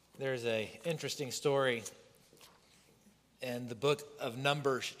There's an interesting story in the book of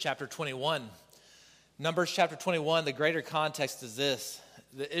Numbers, chapter 21. Numbers chapter 21, the greater context is this.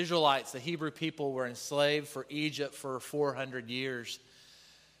 The Israelites, the Hebrew people, were enslaved for Egypt for 400 years.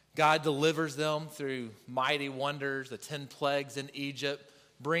 God delivers them through mighty wonders, the 10 plagues in Egypt,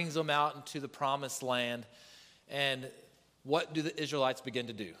 brings them out into the promised land. And what do the Israelites begin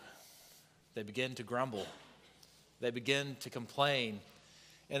to do? They begin to grumble. They begin to complain.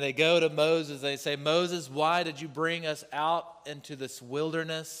 And they go to Moses. They say, Moses, why did you bring us out into this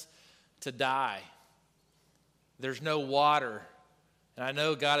wilderness to die? There's no water. And I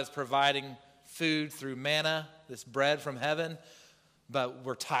know God is providing food through manna, this bread from heaven, but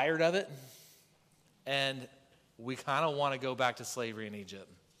we're tired of it. And we kind of want to go back to slavery in Egypt.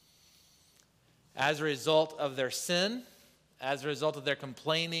 As a result of their sin, as a result of their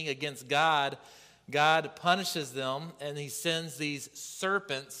complaining against God, God punishes them, and he sends these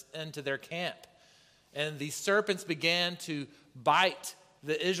serpents into their camp. And these serpents began to bite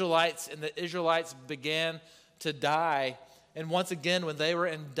the Israelites, and the Israelites began to die. And once again, when they were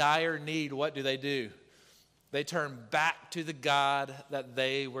in dire need, what do? They turn back to the God that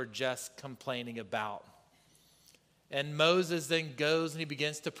they were just complaining about. And Moses then goes and he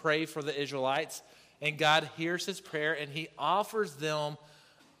begins to pray for the Israelites. And God hears his prayer, and he offers them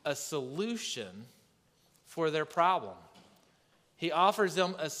a solution for their problem. He offers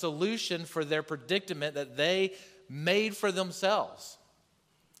them a solution for their predicament that they made for themselves.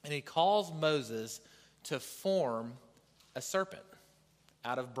 And he calls Moses to form a serpent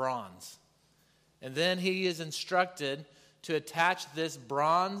out of bronze. And then he is instructed to attach this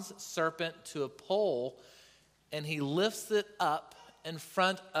bronze serpent to a pole, and he lifts it up in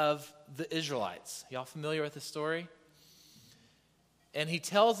front of the Israelites. Y'all familiar with the story? And he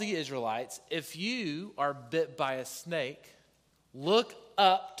tells the Israelites, if you are bit by a snake, look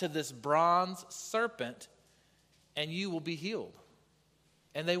up to this bronze serpent and you will be healed.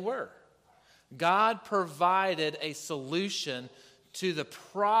 And they were. God provided a solution to the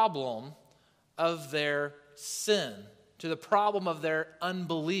problem of their sin, to the problem of their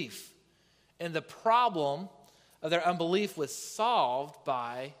unbelief. And the problem of their unbelief was solved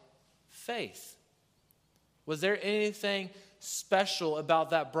by faith. Was there anything special about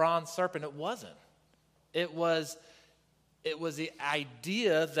that bronze serpent? It wasn't. It was the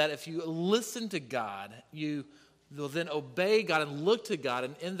idea that if you listen to God, you will then obey God and look to God,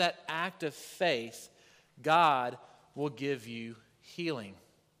 and in that act of faith, God will give you healing.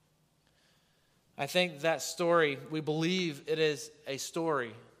 I think that story, we believe it is a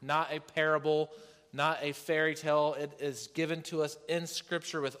story, not a parable, not a fairy tale. It is given to us in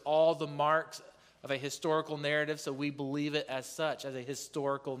Scripture with all the marks of a historical narrative, so we believe it as such, as a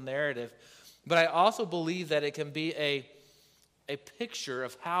historical narrative. But I also believe that it can be a picture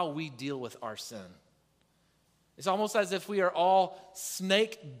of how we deal with our sin. It's almost as if we are all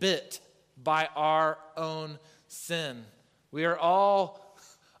snake bit by our own sin. We are all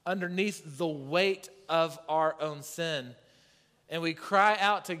underneath the weight of our own sin. And we cry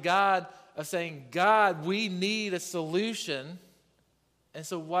out to God of saying, God, we need a solution. And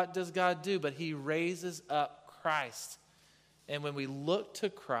so what does God do? But he raises up Christ. And when we look to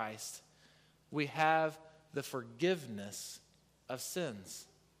Christ, we have the forgiveness of sins.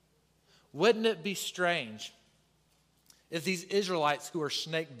 Wouldn't it be strange if these Israelites who are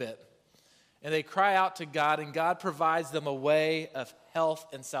snake bit and they cry out to God and God provides them a way of health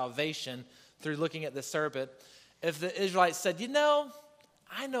and salvation through looking at the serpent, if the Israelites said,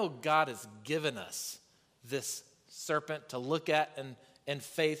 I know God has given us this serpent to look at, and in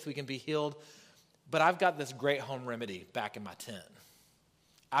faith we can be healed, but I've got this great home remedy back in my tent.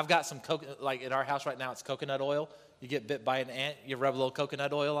 I've got some coconut, like at our house right now, it's coconut oil. You get bit by an ant, you rub a little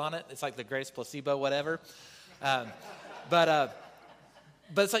coconut oil on it. It's like the greatest placebo, whatever. But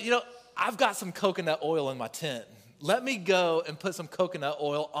it's like, I've got some coconut oil in my tent. Let me go and put some coconut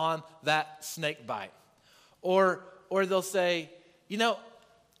oil on that snake bite. Or they'll say,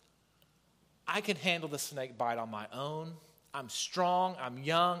 I can handle the snake bite on my own. I'm strong, I'm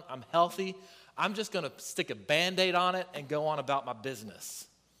young, I'm healthy. I'm just going to stick a Band-Aid on it and go on about my business.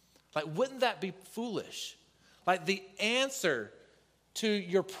 Like, wouldn't that be foolish? Like, the answer to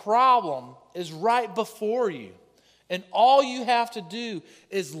your problem is right before you. And all you have to do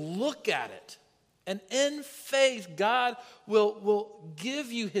is look at it. And in faith, God will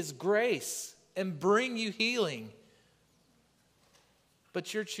give you his grace and bring you healing.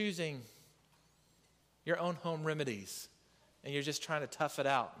 But you're choosing your own home remedies. And you're just trying to tough it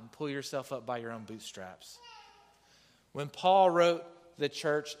out and pull yourself up by your own bootstraps. When Paul wrote the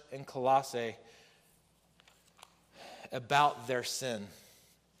church in Colossae about their sin,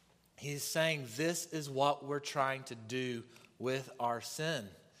 He's saying this is what we're trying to do with our sin.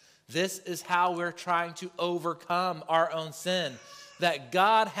 This is how we're trying to overcome our own sin. That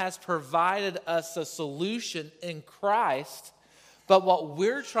God has provided us a solution in Christ, but what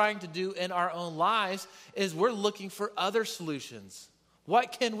we're trying to do in our own lives is we're looking for other solutions.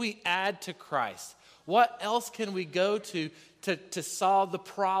 What can we add to Christ? What else can we go to solve the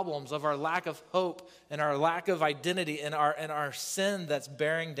problems of our lack of hope and our lack of identity and our sin that's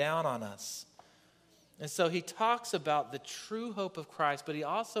bearing down on us? And so he talks about the true hope of Christ, but he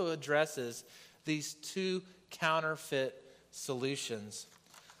also addresses these two counterfeit solutions.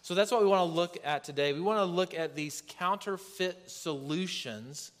 So that's what we want to look at today. We want to look at these counterfeit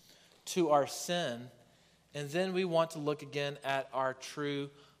solutions to our sin, and then we want to look again at our true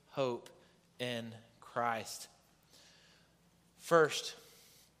hope in Christ. First,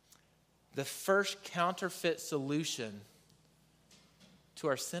 the first counterfeit solution to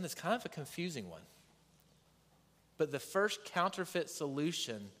our sin is kind of a confusing one. But the first counterfeit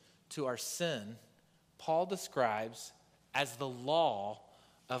solution to our sin, Paul describes as the law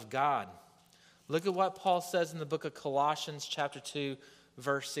of God. Look at what Paul says in the book of Colossians chapter 2,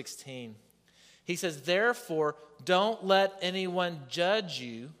 verse 16. He says, "Therefore, don't let anyone judge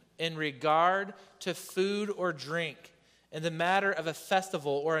you in regard to food or drink, in the matter of a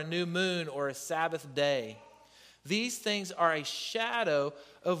festival or a new moon or a Sabbath day. These things are a shadow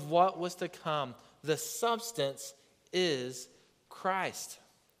of what was to come. The substance is Christ."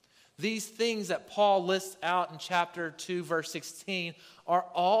 These things that Paul lists out in chapter 2, verse 16 are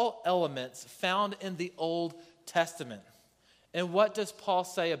all elements found in the Old Testament. And what does Paul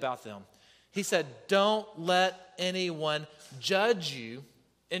say about them? He said, don't let anyone judge you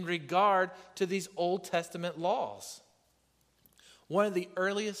in regard to these Old Testament laws. One of the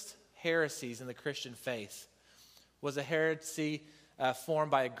earliest heresies in the Christian faith was a heresy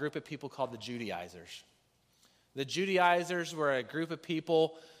formed by a group of people called the Judaizers. The Judaizers were a group of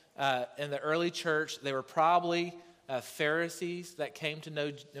people in the early church. They were probably Pharisees that came to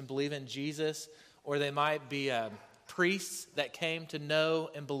know and believe in Jesus, or they might be priests that came to know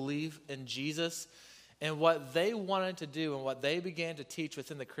and believe in Jesus. And what they wanted to do and what they began to teach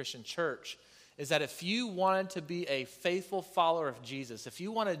within the Christian church is that if you wanted to be a faithful follower of Jesus, if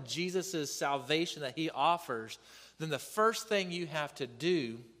you wanted Jesus' salvation that he offers, then the first thing you have to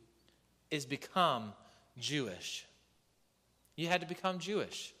do is become Jewish. You had to become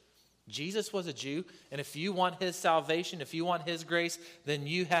Jewish. Jesus was a Jew, and if you want his salvation, if you want his grace, then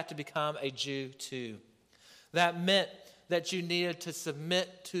you have to become a Jew too. That meant that you needed to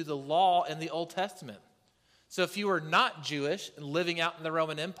submit to the law in the Old Testament. So if you were not Jewish and living out in the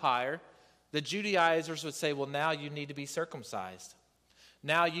Roman Empire, the Judaizers would say, well, now you need to be circumcised.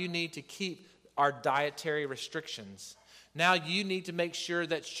 Now you need to keep our dietary restrictions. Now you need to make sure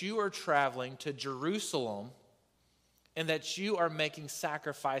that you are traveling to Jerusalem and that you are making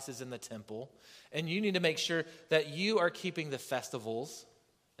sacrifices in the temple. And you need to make sure that you are keeping the festivals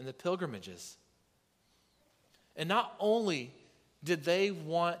and the pilgrimages. And not only did they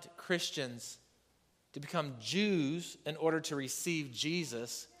want Christians to become Jews in order to receive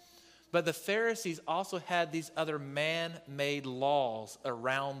Jesus, but the Pharisees also had these other man-made laws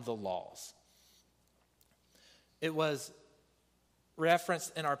around the laws. It was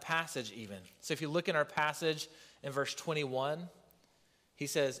referenced in our passage even. So if you look in our passage in verse 21, he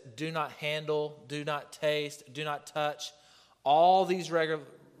says, do not handle, do not taste, do not touch. All these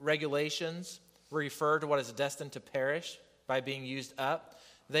regulations refer to what is destined to perish by being used up.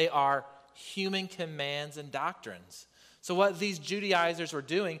 They are human commands and doctrines. So what these Judaizers were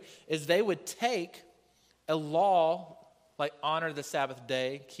doing is they would take a law like honor the Sabbath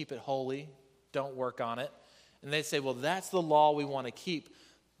day, keep it holy, don't work on it. And they'd say, well, that's the law we want to keep,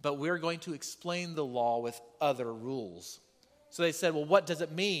 but we're going to explain the law with other rules. So they said, well, what does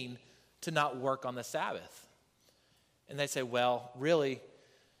it mean to not work on the Sabbath? And they say, well, really,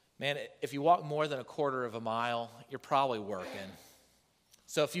 man, if you walk more than a quarter of a mile, you're probably working.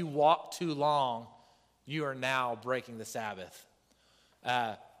 So if you walk too long, you are now breaking the Sabbath.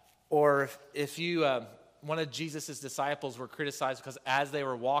 Or if you, one of Jesus' disciples were criticized because as they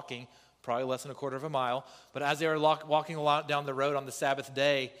were walking, probably less than a quarter of a mile, but as they were walking along down the road on the Sabbath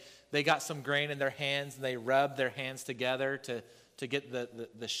day, they got some grain in their hands and they rubbed their hands together to get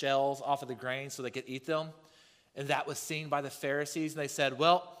the shells off of the grain so they could eat them. And that was seen by the Pharisees. And they said,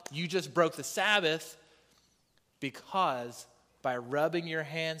 well, you just broke the Sabbath because by rubbing your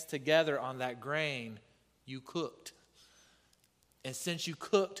hands together on that grain, you cooked. And since you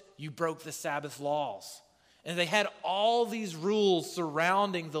cooked, you broke the Sabbath laws. And they had all these rules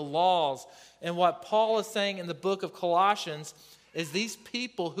surrounding the laws. And what Paul is saying in the book of Colossians is these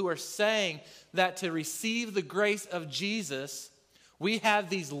people who are saying that to receive the grace of Jesus, we have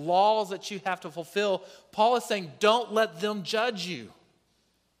these laws that you have to fulfill. Paul is saying, don't let them judge you.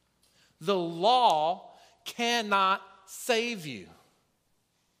 The law cannot save you.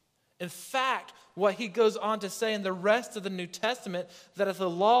 In fact, what he goes on to say in the rest of the New Testament, that if the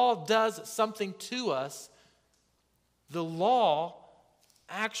law does something to us, the law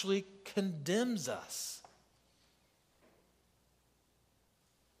actually condemns us.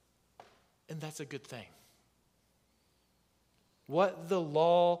 And that's a good thing. What the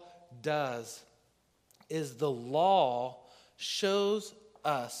law does is the law shows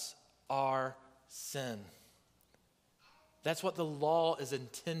us our sin. That's what the law is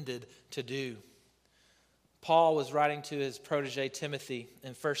intended to do. Paul was writing to his protege Timothy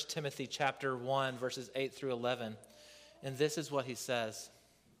in 1 Timothy chapter 1, verses 8 through 11. And this is what he says.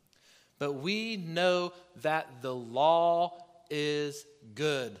 But we know that the law is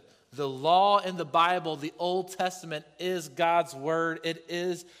good. The law in the Bible, the Old Testament, is God's word. It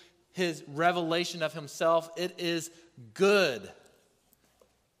is his revelation of himself. It is good.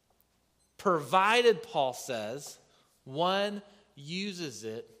 Provided, Paul says, one uses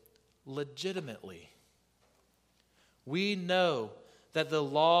it legitimately. We know that the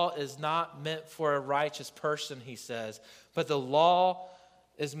law is not meant for a righteous person, he says, but the law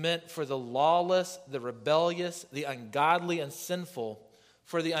is meant for the lawless, the rebellious, the ungodly and sinful,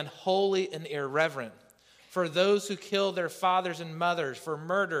 for the unholy and irreverent, for those who kill their fathers and mothers, for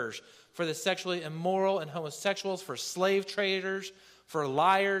murderers, for the sexually immoral and homosexuals, for slave traders, for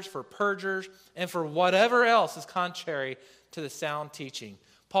liars, for perjurers, and for whatever else is contrary to the sound teaching.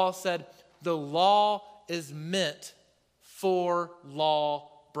 Paul said, the law is meant for law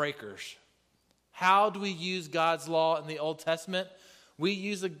breakers. How do we use God's law in the Old Testament? We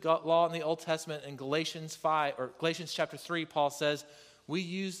use the law in the Old Testament in Galatians 5 or Galatians chapter 3. Paul says we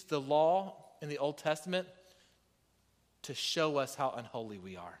use the law in the Old Testament to show us how unholy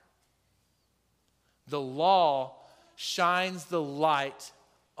we are. The law shines the light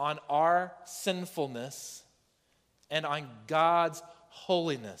on our sinfulness and on God's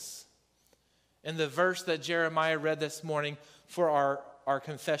holiness. And the verse that Jeremiah read this morning for our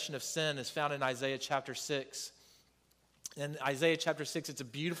confession of sin is found in Isaiah chapter 6. In Isaiah chapter 6, it's a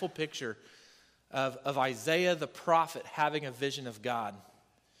beautiful picture of Isaiah the prophet having a vision of God.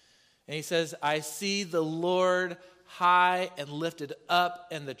 And he says, I see the Lord high and lifted up,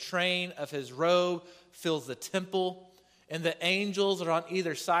 and the train of his robe fills the temple. And the angels are on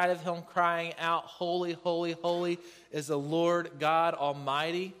either side of him crying out, holy, holy, holy is the Lord God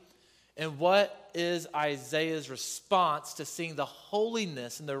Almighty. And what is Isaiah's response to seeing the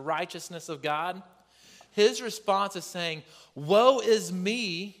holiness and the righteousness of God? His response is saying, woe is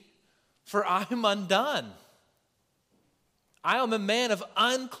me, for I am undone. I am a man of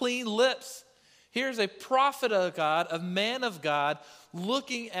unclean lips. Here's a prophet of God, a man of God,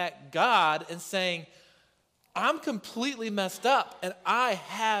 looking at God and saying, I'm completely messed up and I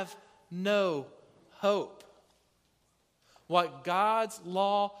have no hope. What God's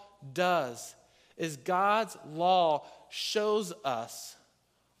law does is God's law shows us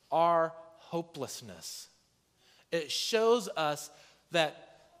our hopelessness. It shows us that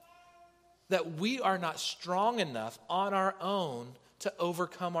we are not strong enough on our own to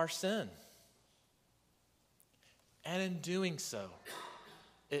overcome our sin. And in doing so,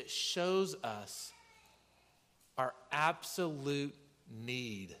 it shows us our absolute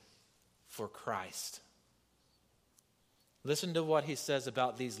need for Christ. Listen to what he says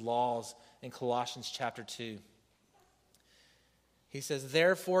about these laws in Colossians chapter 2. He says,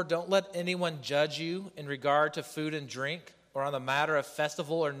 therefore, don't let anyone judge you in regard to food and drink, or on the matter of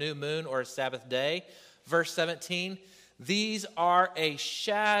festival or new moon or a Sabbath day. Verse 17, these are a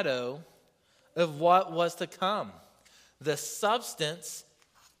shadow of what was to come. The substance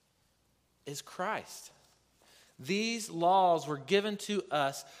is Christ. These laws were given to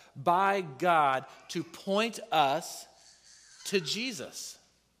us by God to point us to Jesus.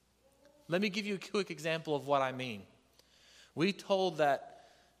 Let me give you a quick example of what I mean. We told that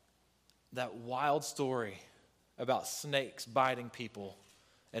wild story about snakes biting people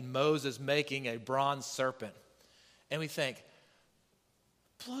and Moses making a bronze serpent. And we think,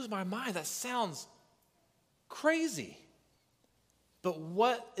 blows my mind, that sounds crazy. But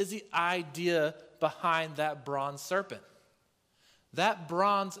what is the idea behind that bronze serpent? That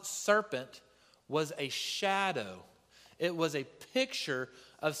bronze serpent was a shadow. It was a picture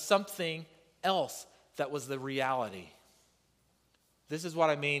of something else that was the reality. This is what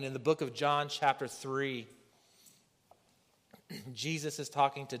I mean in the book of John chapter 3. Jesus is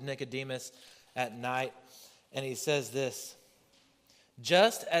talking to Nicodemus at night, and he says this.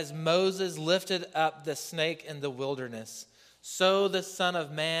 Just as Moses lifted up the snake in the wilderness, so the Son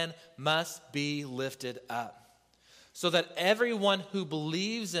of Man must be lifted up, so that everyone who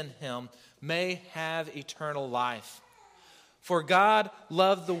believes in him may have eternal life. For God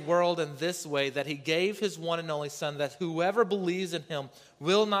loved the world in this way, that he gave his one and only Son, that whoever believes in him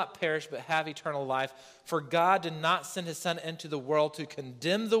will not perish but have eternal life. For God did not send his Son into the world to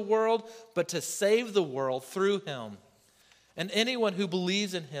condemn the world, but to save the world through him. And anyone who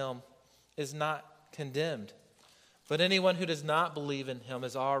believes in him is not condemned. But anyone who does not believe in him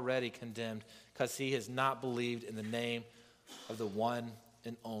is already condemned, because he has not believed in the name of the one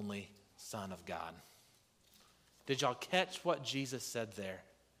and only Son of God. Did y'all catch what Jesus said there?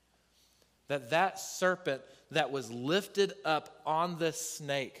 That serpent that was lifted up on the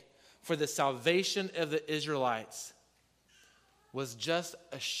snake for the salvation of the Israelites was just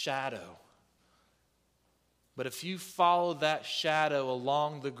a shadow. But if you follow that shadow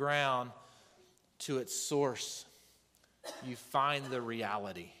along the ground to its source, you find the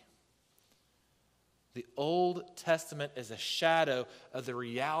reality. The Old Testament is a shadow of the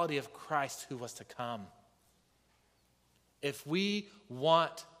reality of Christ who was to come. If we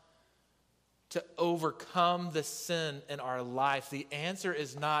want to overcome the sin in our life, the answer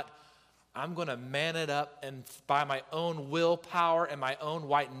is not, I'm going to man it up and by my own willpower and my own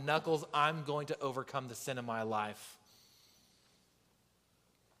white knuckles, I'm going to overcome the sin in my life.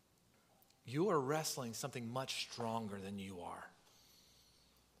 You are wrestling something much stronger than you are.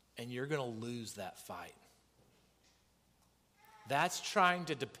 And you're going to lose that fight. That's trying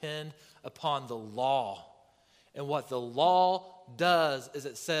to depend upon the law. And what the law does is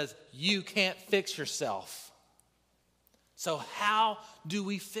it says you can't fix yourself. So how do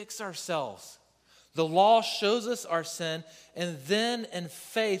we fix ourselves? The law shows us our sin, and then in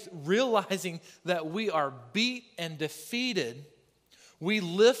faith, realizing that we are beat and defeated, we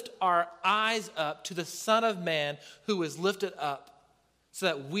lift our eyes up to the Son of Man who is lifted up so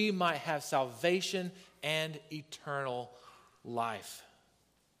that we might have salvation and eternal life.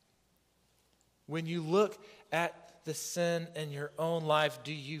 When you look at the sin in your own life,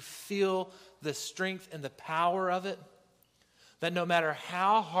 do you feel the strength and the power of it? That no matter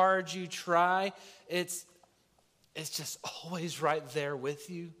how hard you try, it's just always right there with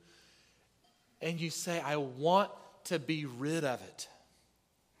you. And you say, I want to be rid of it.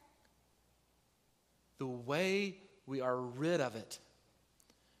 The way we are rid of it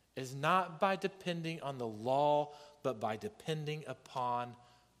is not by depending on the law, but by depending upon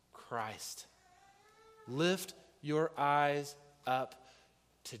Christ. Lift your eyes up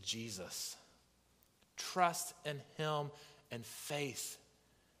to Jesus. Trust in him and faith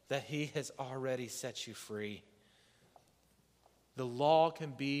that he has already set you free. The law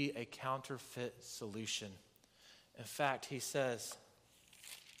can be a counterfeit solution. In fact, he says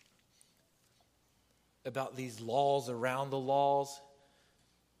about these laws around the laws,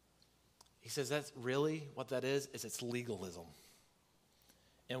 he says that's really what that is it's legalism.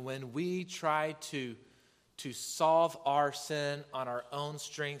 And when we try to solve our sin on our own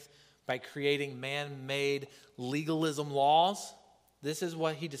strength by creating man-made legalism laws, this is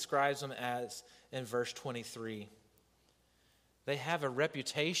what he describes them as in verse 23. They have a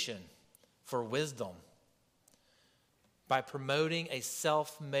reputation for wisdom by promoting a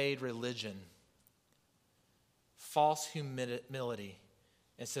self-made religion, false humility,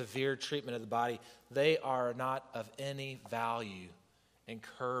 and severe treatment of the body. They are not of any value in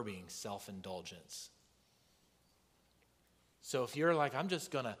curbing self-indulgence. So if you're like,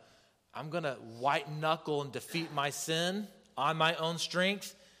 I'm gonna white knuckle and defeat my sin on my own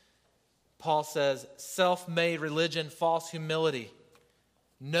strength, Paul says, self-made religion, false humility,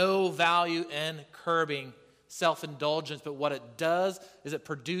 no value in curbing self-indulgence, but what it does is it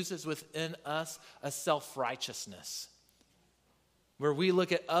produces within us a self-righteousness, where we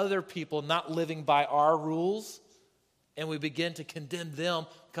look at other people not living by our rules, and we begin to condemn them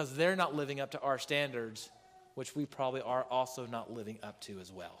because they're not living up to our standards, which we probably are also not living up to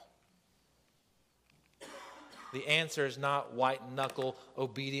as well. The answer is not white-knuckle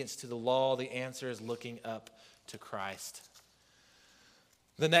obedience to the law. The answer is looking up to Christ.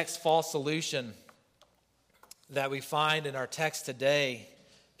 The next false solution that we find in our text today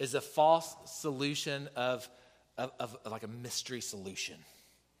is a false solution of like a mystery solution.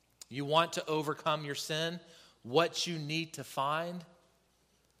 You want to overcome your sin? What you need to find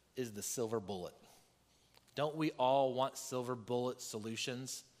is the silver bullet. Don't we all want silver bullet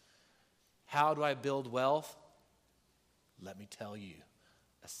solutions? How do I build wealth? Let me tell you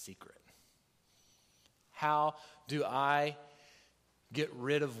a secret. How do I get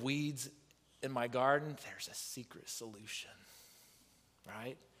rid of weeds in my garden? There's a secret solution.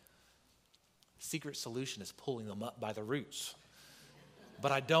 right? Secret solution is pulling them up by the roots.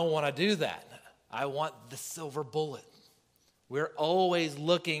 But I don't want to do that. I want the silver bullet. We're always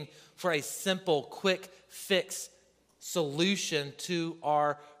looking for a simple, quick fix solution to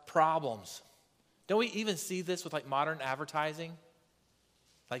our problems. Don't we even see this with like modern advertising?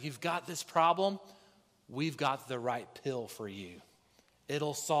 Like, you've got this problem, we've got the right pill for you.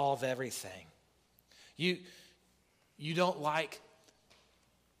 It'll solve everything. You don't like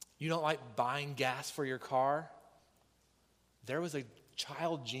buying gas for your car? There was a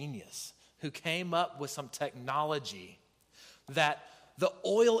child genius who came up with some technology that the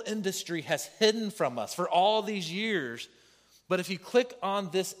oil industry has hidden from us for all these years. But if you click on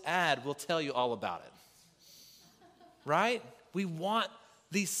this ad, we'll tell you all about it. Right? We want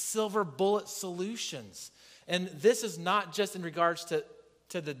these silver bullet solutions. And this is not just in regards to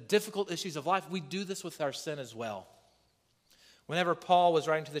the difficult issues of life. We do this with our sin as well. Whenever Paul was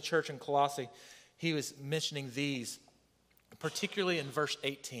writing to the church in Colossae, he was mentioning these, particularly in verse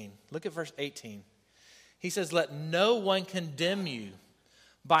 18. Look at verse 18. He says, "Let no one condemn you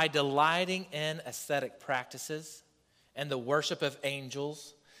by delighting in ascetic practices and the worship of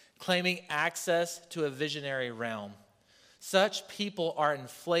angels, claiming access to a visionary realm. Such people are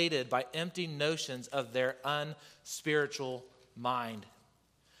inflated by empty notions of their unspiritual mind."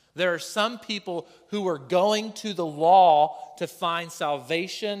 There are some people who were going to the law to find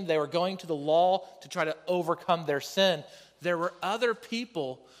salvation. They were going to the law to try to overcome their sin. There were other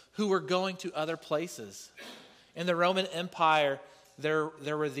people who were going to other places. In the Roman Empire, there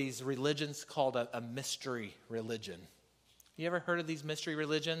were these religions called a mystery religion. You ever heard of these mystery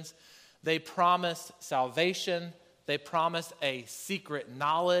religions? They promised salvation. They promised a secret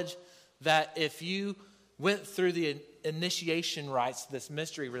knowledge that if you went through the initiation rites to this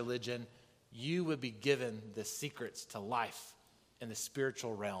mystery religion, you would be given the secrets to life in the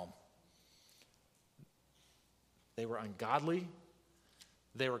spiritual realm. They were ungodly.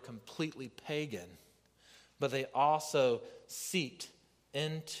 They were completely pagan. But they also seeped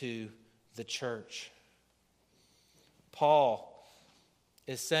into the church. Paul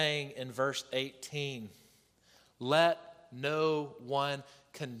is saying in verse 18, "Let no one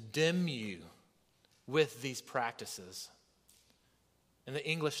condemn you with these practices." In the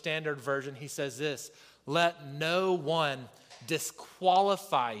English Standard Version, he says this, "Let no one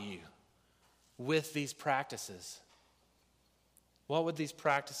disqualify you with these practices." What would these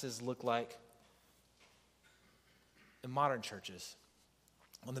practices look like in modern churches?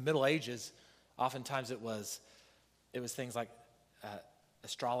 In the Middle Ages, oftentimes it was things like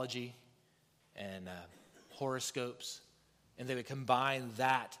astrology and horoscopes. And they would combine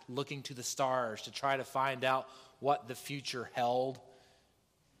that, looking to the stars to try to find out what the future held,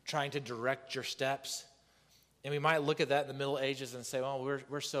 trying to direct your steps. And we might look at that in the Middle Ages and say, well,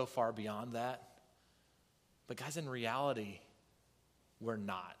 we're so far beyond that. But guys, in reality, we're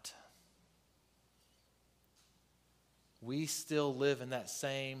not. We still live in that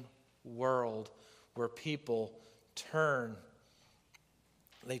same world where people turn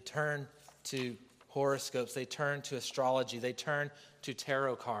to horoscopes, they turn to astrology, they turn to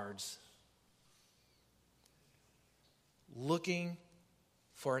tarot cards, looking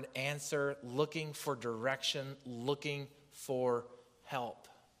for an answer, looking for direction, looking for help.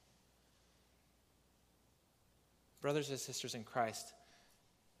 Brothers and sisters in Christ,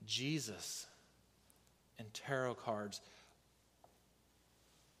 Jesus and tarot cards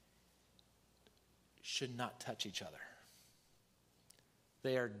should not touch each other.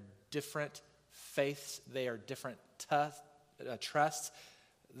 They are different faiths, they are different trusts.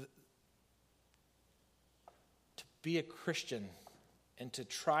 To be a Christian and to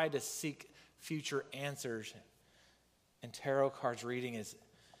try to seek future answers in tarot cards reading is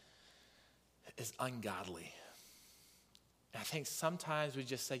ungodly. And I think sometimes we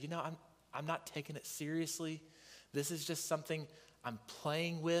just say, I'm not taking it seriously. This is just something I'm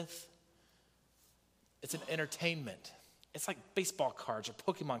playing with. It's an entertainment. It's like baseball cards or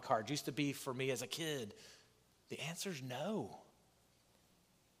Pokemon cards used to be for me as a kid. The answer is no.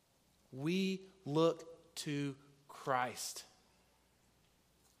 We look to Christ.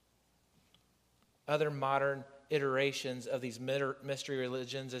 Other modern iterations of these mystery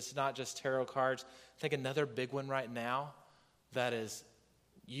religions, it's not just tarot cards. I think another big one right now that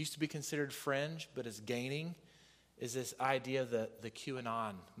used to be considered fringe but is gaining is this idea of the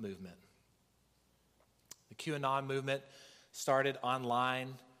QAnon movement. The QAnon movement started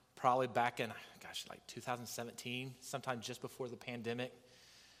online probably back in, 2017, sometime just before the pandemic.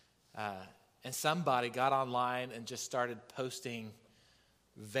 And somebody got online and just started posting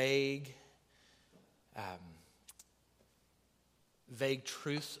vague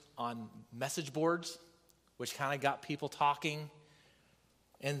truths on message boards, which kind of got people talking.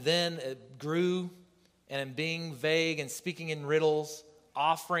 And then it grew, and in being vague and speaking in riddles,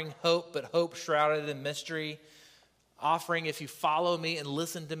 offering hope, but hope shrouded in mystery, offering, if you follow me and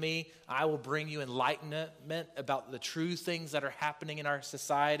listen to me, I will bring you enlightenment about the true things that are happening in our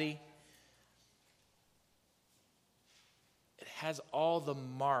society. It has all the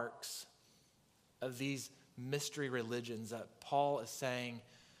marks of these mystery religions that Paul is saying,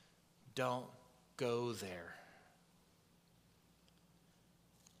 don't go there.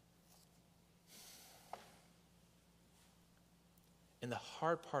 And the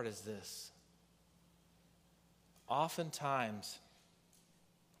hard part is this. Oftentimes,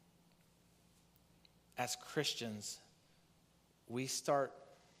 as Christians, we start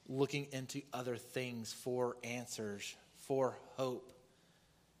looking into other things for answers, for hope,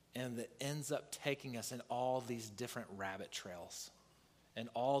 and that ends up taking us in all these different rabbit trails and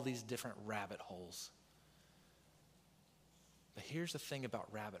all these different rabbit holes. But here's the thing about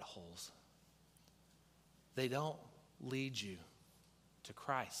rabbit holes. They don't lead you to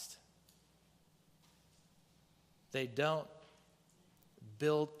Christ. They don't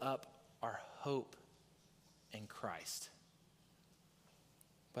build up our hope in Christ.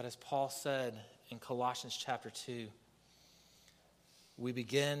 But as Paul said in Colossians chapter 2, we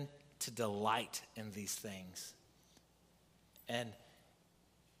begin to delight in these things. And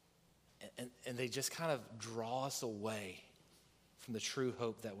they just kind of draw us away from the true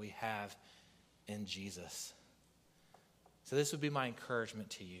hope that we have in Jesus. So this would be my encouragement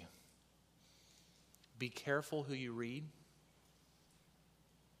to you. Be careful who you read.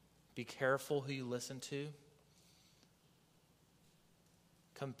 Be careful who you listen to.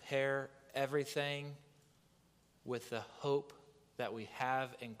 Compare everything with the hope that we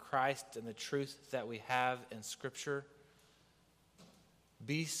have in Christ and the truth that we have in Scripture.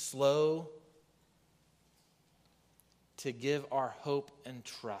 Be slow to give our hope and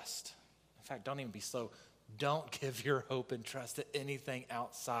trust. In fact, don't even be slow. Don't give your hope and trust to anything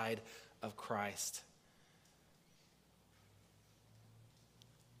outside of Christ.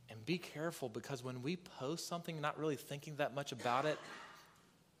 And be careful, because when we post something not really thinking that much about it,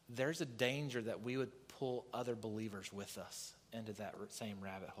 there's a danger that we would pull other believers with us into that same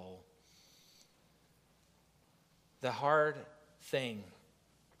rabbit hole. The hard thing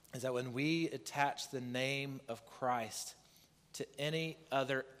is that when we attach the name of Christ to any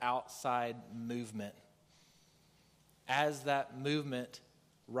other outside movement, as that movement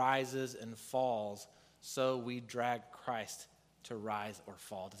rises and falls, so we drag Christ to rise or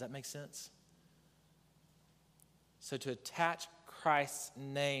fall. Does that make sense? So to attach Christ's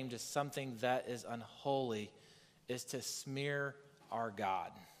name to something that is unholy is to smear our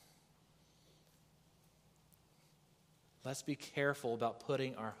God. Let's be careful about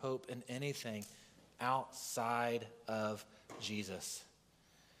putting our hope in anything outside of Jesus.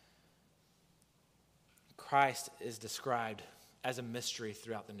 Christ is described as a mystery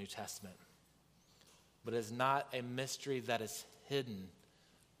throughout the New Testament. But it is not a mystery that is hidden,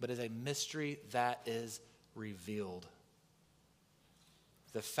 but is a mystery that is revealed.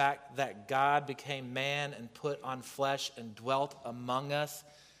 The fact that God became man and put on flesh and dwelt among us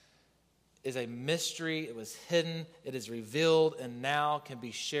is a mystery. It was hidden, it is revealed, and now can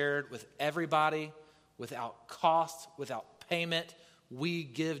be shared with everybody without cost, without payment. We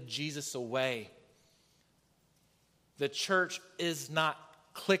give Jesus away. The church is not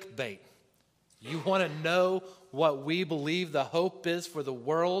clickbait. You want to know what we believe the hope is for the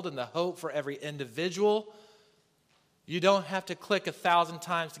world and the hope for every individual? You don't have to click 1,000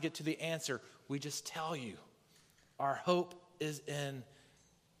 times to get to the answer. We just tell you. Our hope is in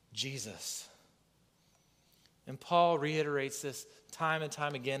Jesus. And Paul reiterates this time and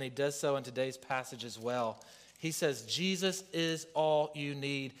time again. He does so in today's passage as well. He says, Jesus is all you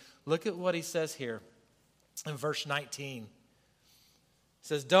need. Look at what he says here in verse 19. He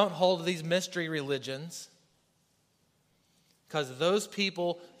says, don't hold to these mystery religions, because those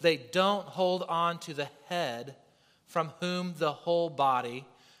people, they don't hold on to the head, from whom the whole body,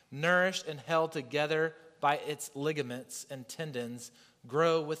 nourished and held together by its ligaments and tendons,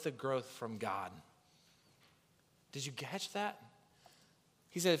 grow with the growth from God. Did you catch that?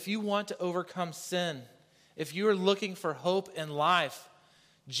 He said, if you want to overcome sin, if you are looking for hope in life,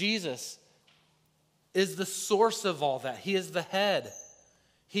 Jesus is the source of all that. He is the head.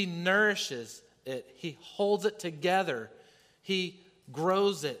 He nourishes it. He holds it together. He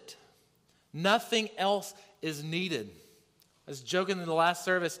grows it. Nothing else is needed. I was joking in the last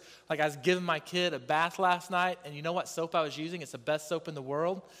service, like I was giving my kid a bath last night, and you know what soap I was using? It's the best soap in the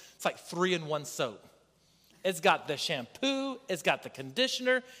world. It's like 3-in-1 soap. It's got the shampoo, it's got the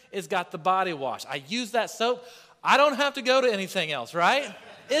conditioner, it's got the body wash. I use that soap. I don't have to go to anything else, right?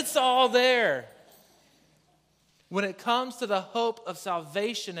 It's all there. When it comes to the hope of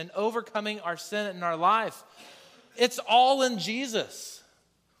salvation and overcoming our sin in our life, it's all in Jesus.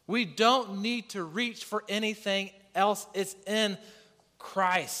 We don't need to reach for anything else. It's in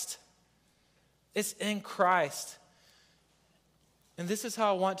Christ. It's in Christ. And this is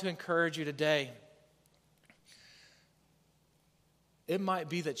how I want to encourage you today. It might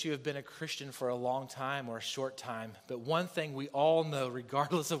be that you have been a Christian for a long time or a short time, but one thing we all know,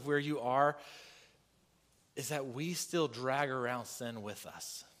 regardless of where you are, is that we still drag around sin with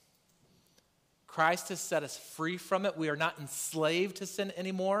us. Christ has set us free from it. We are not enslaved to sin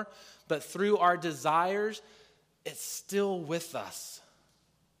anymore, but through our desires, it's still with us.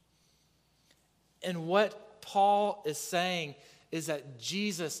 And what Paul is saying is that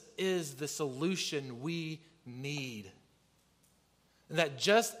Jesus is the solution we need. And that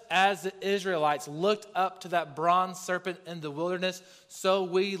just as the Israelites looked up to that bronze serpent in the wilderness, so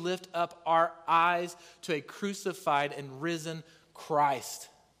we lift up our eyes to a crucified and risen Christ.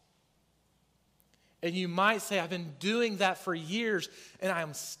 And you might say, I've been doing that for years, and I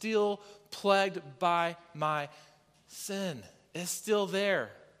am still plagued by my sin. It's still there.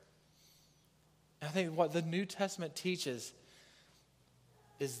 And I think what the New Testament teaches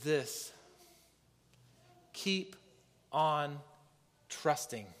is this: keep on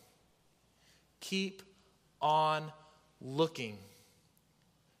trusting. Keep on looking.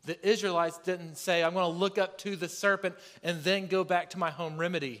 The Israelites didn't say, I'm going to look up to the serpent and then go back to my home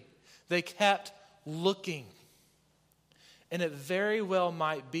remedy. They kept looking. And it very well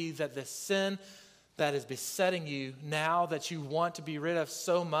might be that the sin that is besetting you now, that you want to be rid of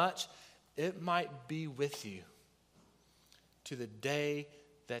so much, it might be with you to the day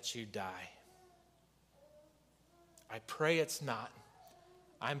that you die. I pray it's not.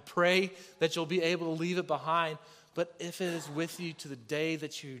 I pray that you'll be able to leave it behind. But if it is with you to the day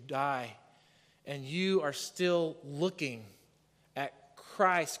that you die, and you are still looking at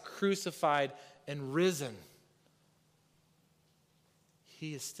Christ crucified and risen,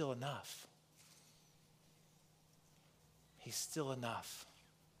 He is still enough. He's still enough.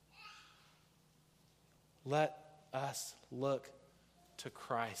 Let us look to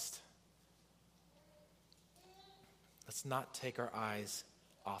Christ. Let's not take our eyes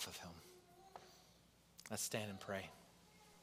off of Him. Let's stand and pray.